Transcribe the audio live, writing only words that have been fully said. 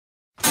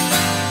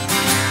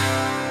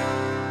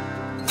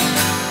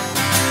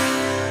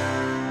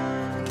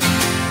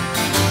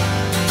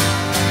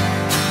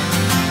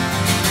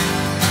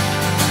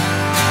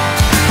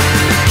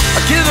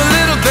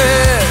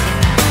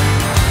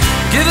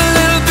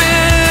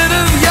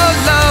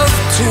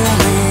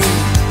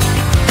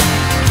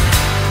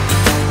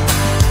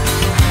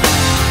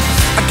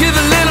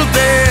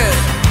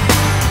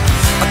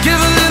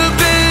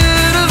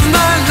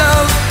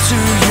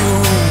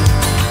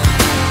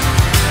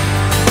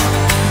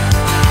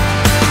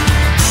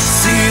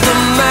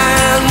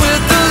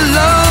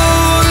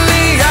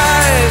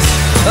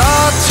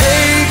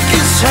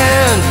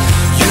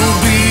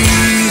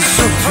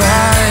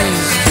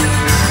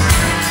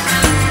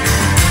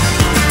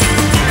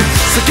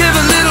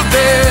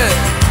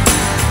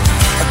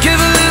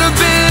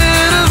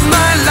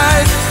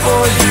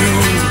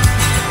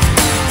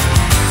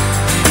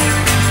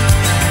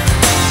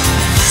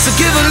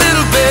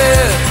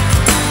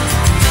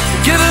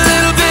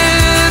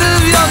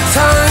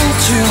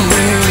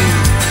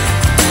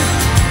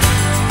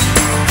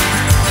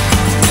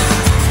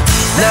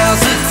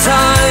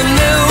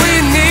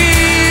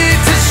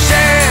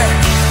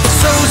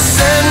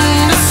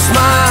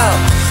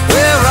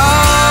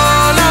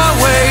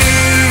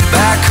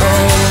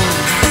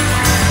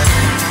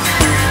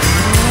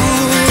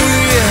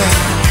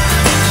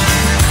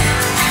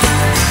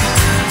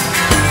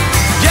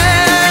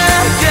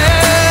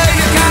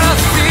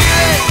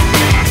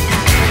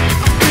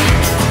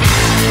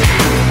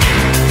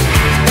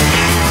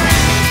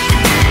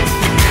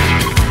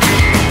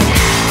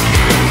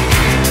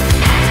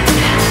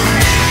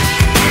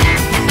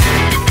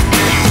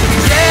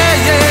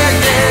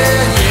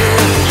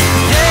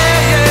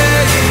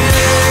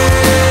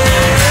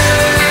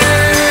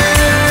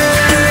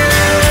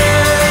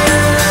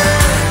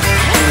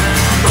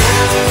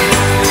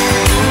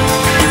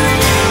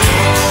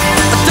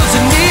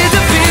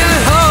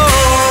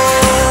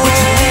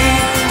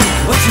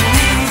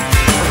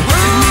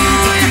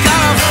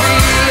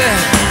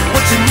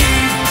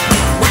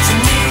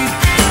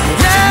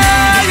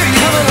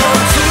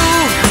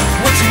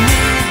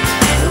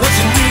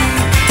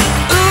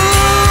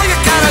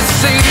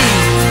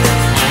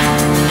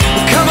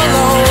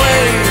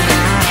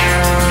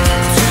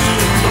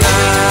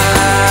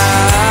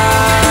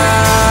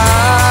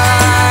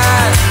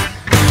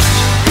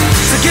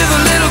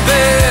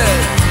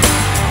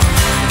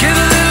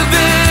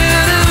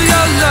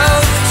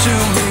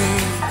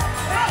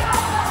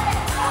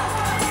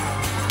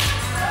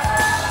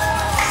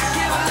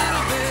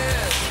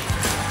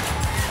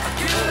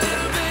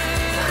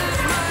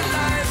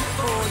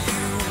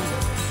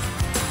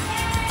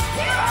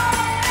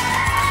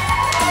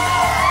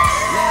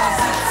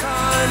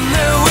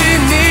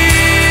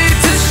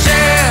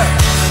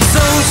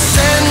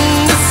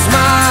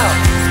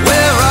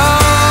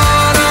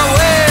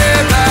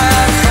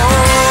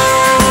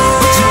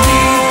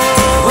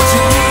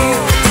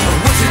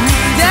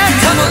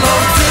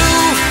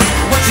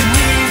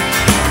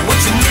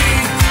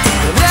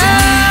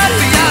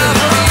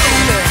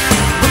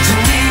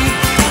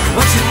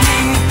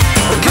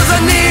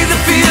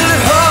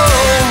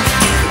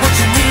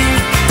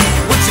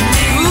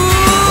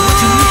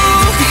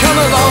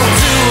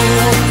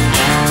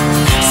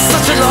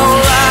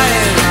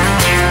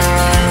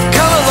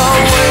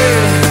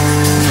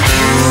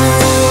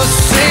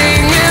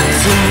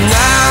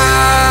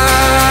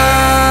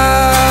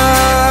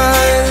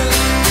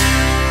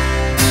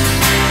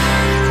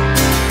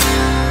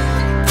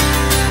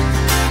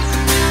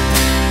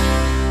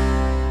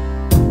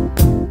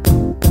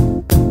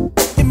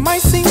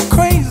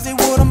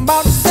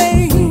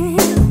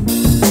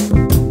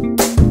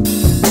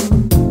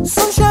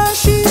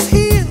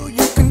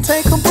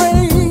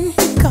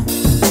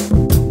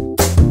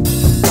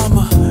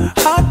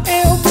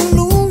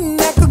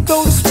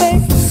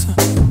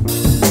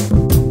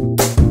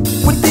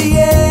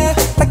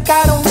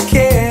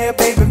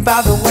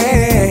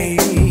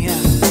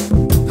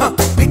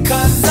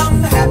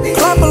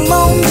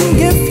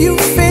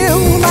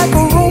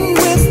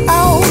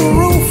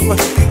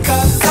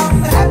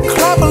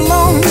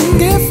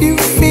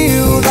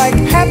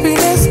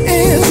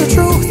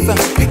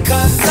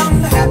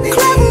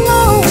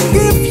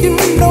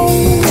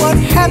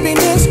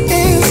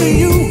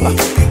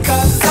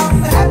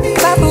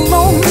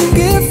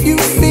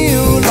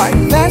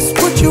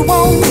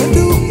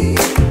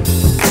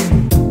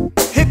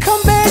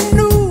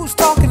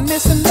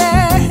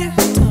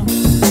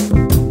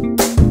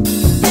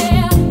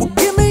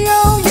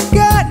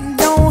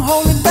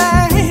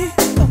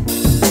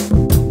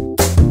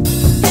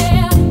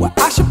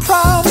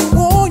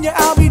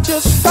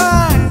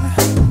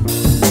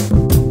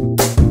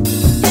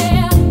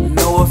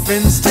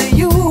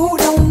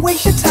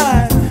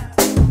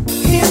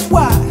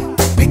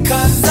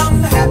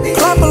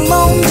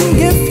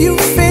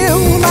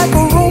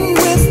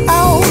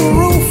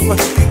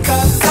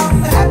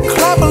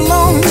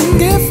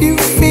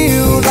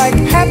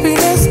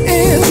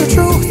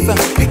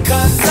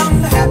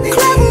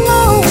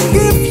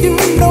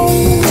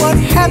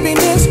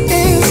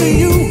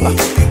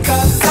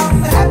because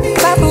I'm happy.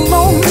 Clap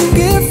along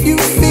if you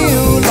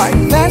feel like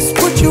that's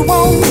what you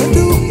want to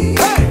do.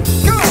 Hey,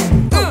 go!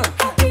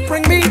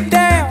 Bring me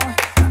down,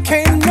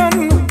 can't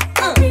none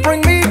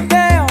bring me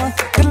down.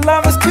 Your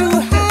love is too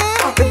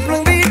high,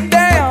 bring me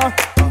down,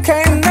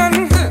 can't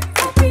none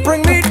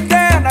bring me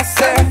down. I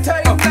said,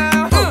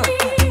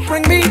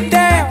 bring me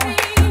down,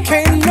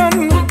 can't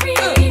none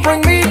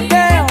bring me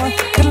down.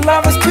 Your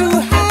love is too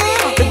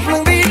high,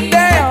 bring me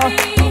down,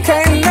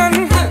 can't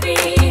none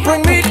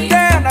bring me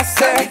down. I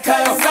said,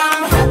 Because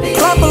I'm happy.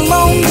 clap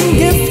along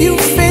if you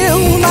feel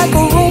like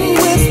a room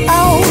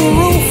without a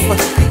roof.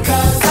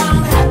 Because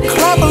I'm happy.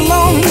 Clap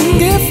along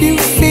if you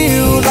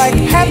feel like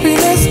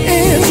happiness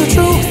is the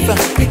truth.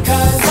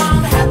 Because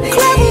I'm happy.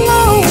 Clap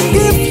along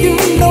if you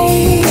know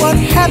what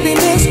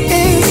happiness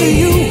is to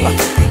you.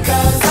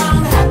 Because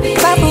I'm happy.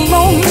 Clap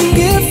along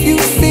if you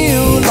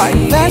feel like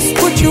that's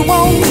what you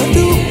want to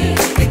do.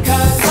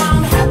 Because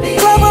I'm happy.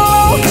 Clap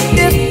along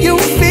if you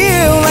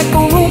feel like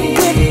a room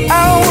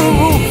without a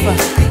roof.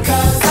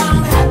 Because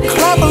I'm happy.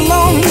 Clap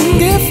along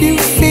if you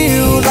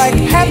feel like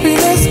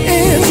happiness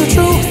is the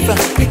truth.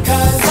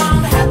 Because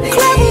I'm happy.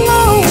 Clap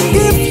along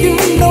if you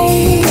know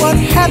what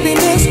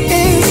happiness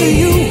is to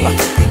you.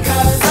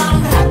 Because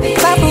I'm happy.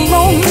 Clap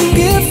along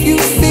if you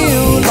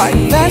feel like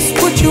that's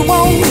what you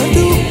want to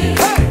do.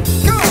 Hey,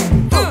 go!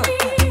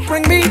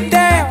 Bring me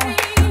down,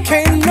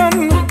 can't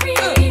none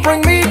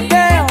bring me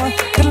down.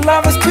 Your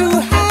love is too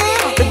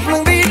high,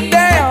 bring me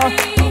down,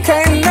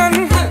 can't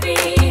none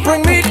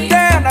bring me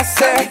down. I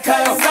said,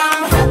 Because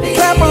I'm happy.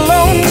 clap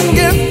along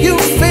if you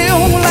feel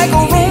like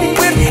a room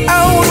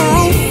without a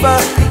roof.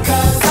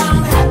 Because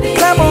I'm happy.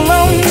 Clap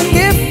along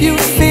if you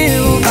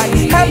feel like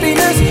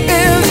happiness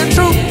is the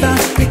truth.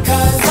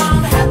 Because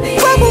I'm happy.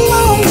 Clap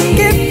along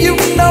if you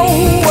know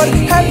what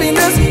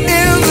happiness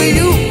is to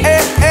you.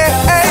 Hey, hey,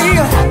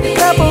 hey.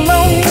 Clap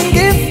along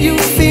if you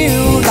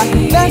feel like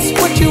that's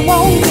what you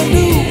want to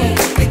do.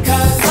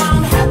 Because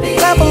I'm happy.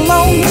 Clap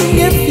along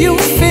if you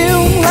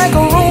feel like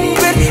a room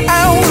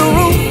without a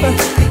roof.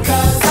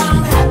 Because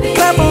I'm happy.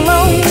 Clap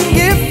along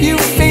if you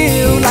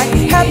feel like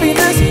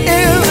happiness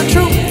is the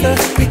truth.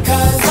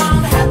 Because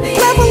I'm happy.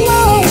 Clap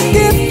along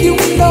if you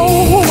know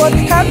what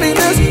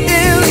happiness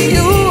is to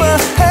you.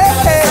 Hey,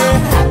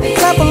 hey.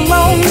 Clap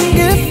along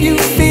if you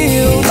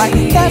feel like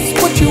that's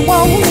what you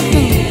want to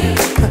do.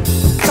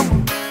 Come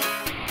on.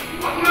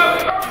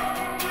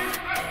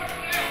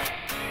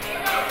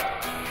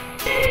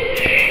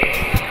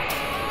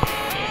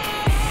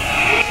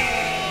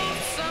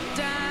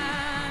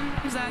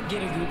 Sometimes I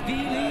get a good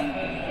feeling,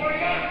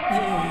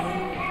 yeah.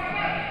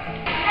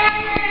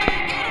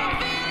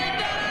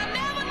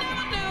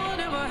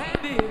 Never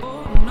had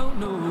before, no.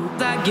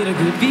 I get a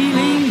good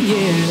feeling,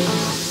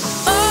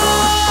 yeah.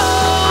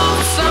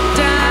 Oh,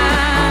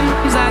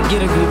 sometimes I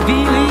get a good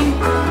feeling,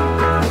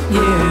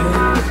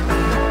 yeah.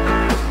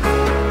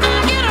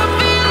 I get a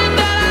feeling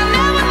that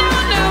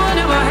I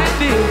never had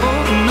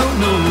before,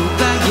 no.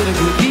 I get a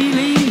good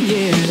feeling,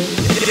 yeah.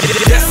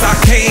 Yes, I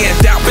can.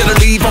 Doubt, better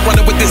leave. I'm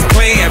running with this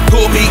plan.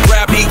 Pull me,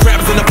 grab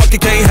us in the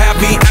bucket, can't have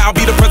me. I'll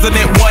be the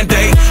president one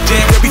day.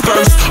 January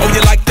 1st. Oh,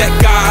 you like that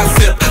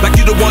gossip? Like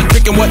you the one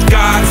drinking what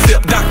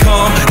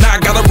gossip.com. Now I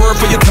got a word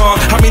for your tongue.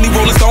 How many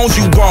Rolling Stones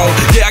you want?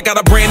 Yeah, I got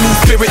a brand new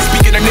spirit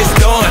speaking and it's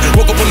done.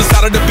 Woke up on the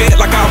side of the bed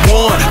like I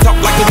won. Talk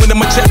like the wind in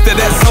my chest to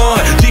that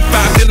sun.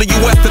 G5 in the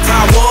US to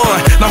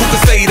Taiwan. Now who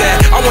can say that?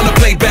 I wanna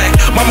play back.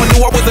 Mama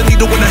knew I was a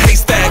needle in a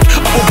haystack.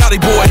 Oh, body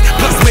boy,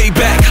 plus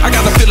Maybach. I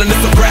got a feeling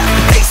it's a rap.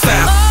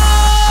 ASAP.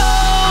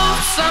 Oh,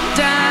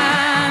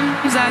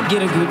 sometimes I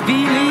get a good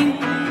feeling,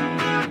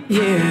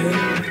 yeah.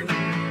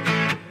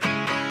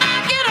 I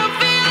get a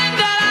feeling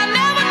that I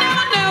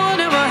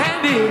never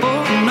had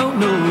before, no.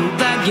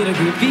 I get a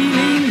good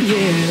feeling,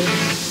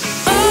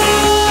 yeah.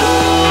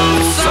 Oh,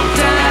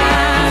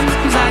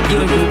 sometimes I get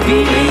a good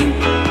feeling,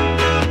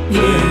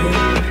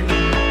 yeah.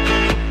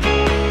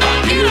 I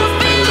get a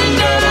feeling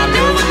that I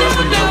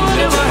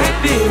never had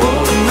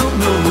before, no.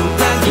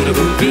 I get a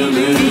good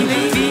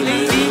feeling.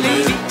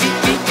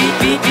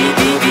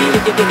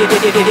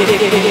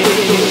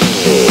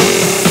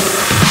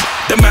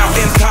 The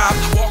mountaintop,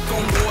 walk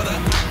on water,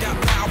 got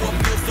power,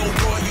 feel so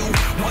royal.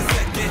 1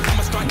 second,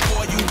 I'ma strike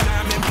for you.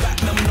 Diamond,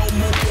 platinum, no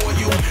more for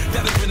you.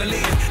 That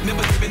adrenaline,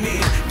 never giving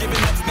in.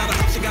 Giving up's not an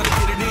option, gotta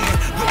get it in.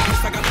 Look,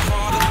 miss, I got the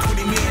heart of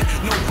 20 men.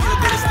 No fear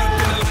that it's sleep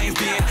in the lion's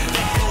den.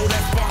 Flow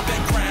that spark,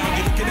 that crown.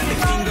 You're looking at the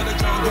king of the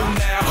jungle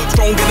now.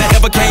 Stronger than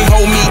ever, can't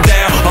hold me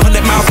down.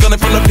 100 miles gunning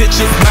from the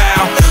pitcher's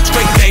mouth.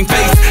 Straight game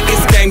face,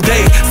 it's game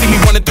day. See me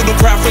running through the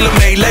crowd, feeling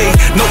melee.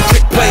 No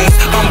trick plays,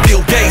 I'm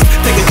Bill Gates.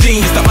 Take a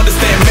genius to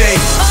understand me.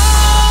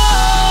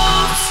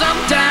 Oh,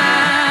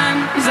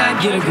 sometimes I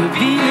get a good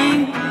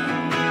feeling,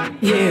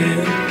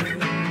 yeah.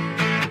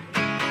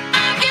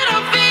 I get a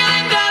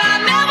feeling that I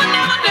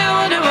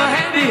never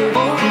had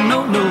before,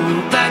 no.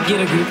 I get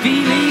a good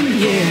feeling,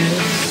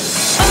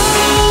 yeah.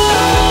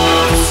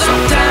 Oh,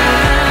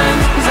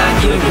 sometimes I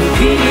get a good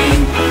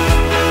feeling.